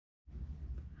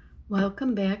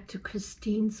Welcome back to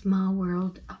Christine's Small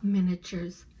World of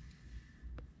Miniatures.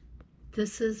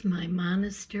 This is my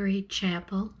monastery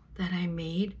chapel that I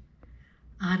made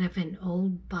out of an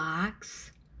old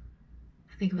box.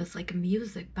 I think it was like a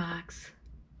music box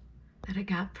that I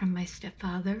got from my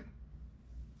stepfather.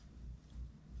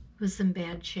 It was in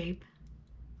bad shape.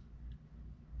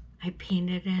 I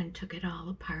painted it and took it all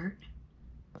apart.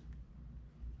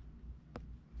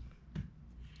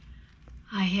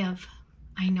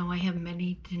 I know I have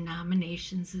many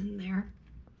denominations in there,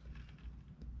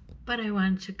 but I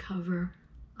wanted to cover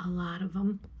a lot of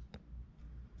them.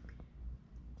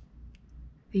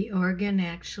 The organ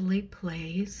actually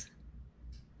plays.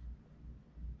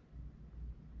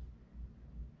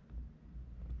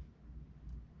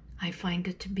 I find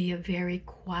it to be a very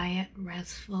quiet,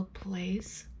 restful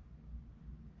place.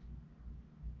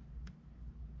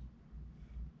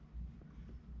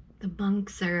 The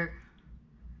monks are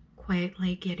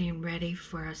quietly getting ready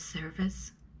for a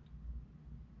service.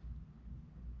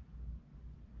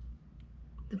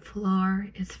 The floor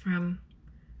is from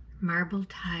marble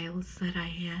tiles that I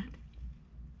had.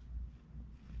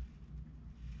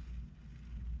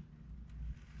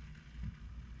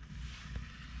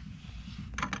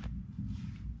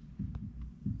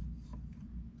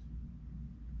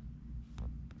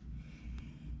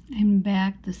 In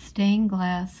back, the stained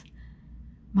glass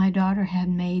my daughter had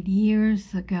made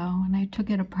years ago, and I took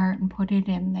it apart and put it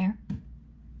in there.